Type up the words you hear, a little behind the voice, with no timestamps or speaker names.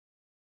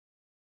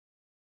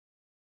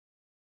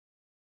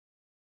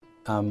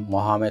I'm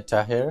Mohammed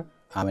Taher.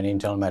 I'm an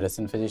internal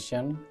medicine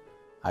physician.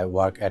 I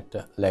work at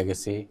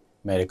Legacy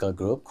Medical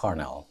Group,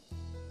 Cornell.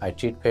 I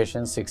treat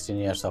patients 16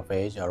 years of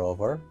age or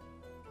over.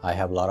 I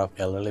have a lot of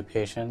elderly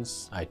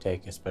patients. I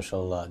take a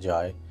special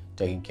joy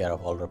taking care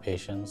of older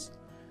patients.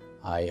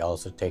 I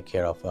also take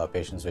care of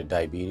patients with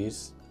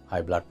diabetes,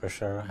 high blood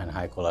pressure, and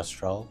high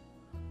cholesterol,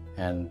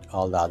 and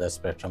all the other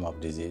spectrum of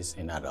disease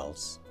in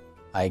adults.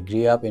 I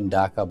grew up in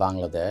Dhaka,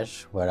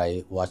 Bangladesh, where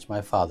I watched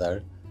my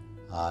father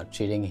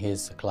treating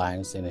his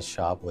clients in his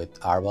shop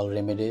with herbal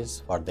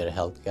remedies for their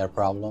healthcare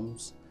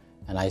problems.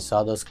 And I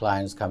saw those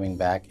clients coming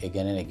back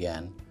again and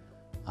again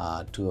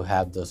to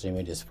have those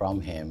remedies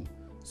from him.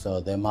 So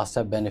they must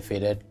have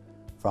benefited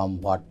from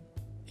what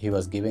he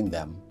was giving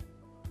them.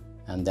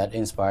 And that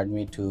inspired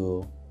me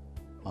to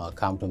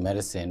come to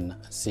medicine,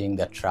 seeing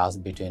the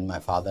trust between my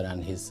father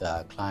and his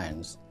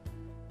clients.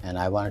 And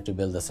I wanted to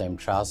build the same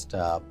trust,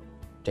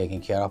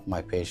 taking care of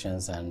my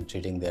patients and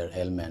treating their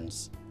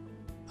ailments.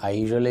 I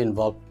usually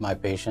involve my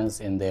patients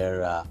in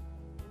the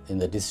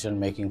decision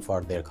making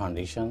for their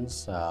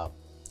conditions.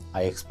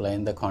 I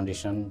explain the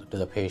condition to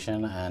the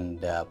patient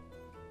and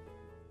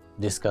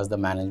discuss the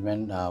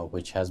management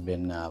which has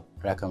been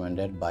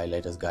recommended by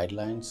latest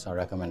guidelines or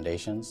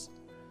recommendations,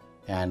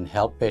 and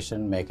help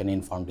patient make an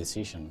informed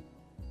decision.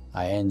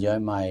 I enjoy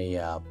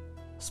my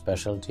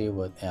specialty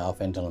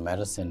of internal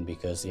medicine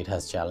because it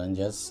has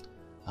challenges,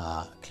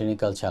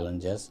 clinical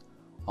challenges.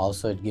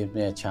 Also, it gives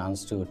me a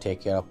chance to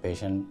take care of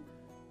patient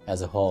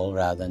as a whole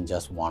rather than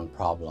just one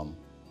problem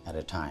at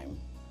a time.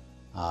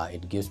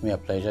 It gives me a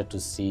pleasure to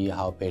see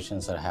how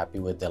patients are happy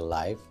with their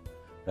life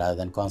rather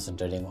than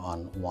concentrating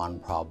on one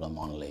problem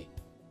only.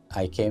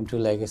 I came to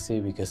Legacy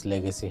because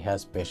Legacy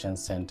has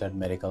patient-centered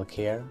medical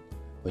care,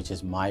 which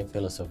is my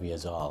philosophy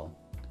as well.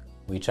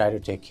 We try to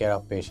take care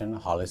of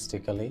patients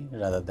holistically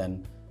rather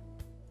than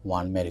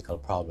one medical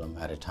problem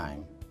at a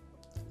time.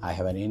 I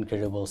have an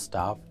incredible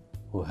staff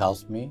who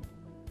helps me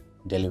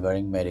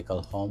delivering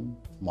medical home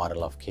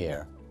model of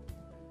care,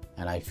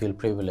 and I feel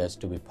privileged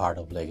to be part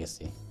of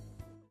Legacy.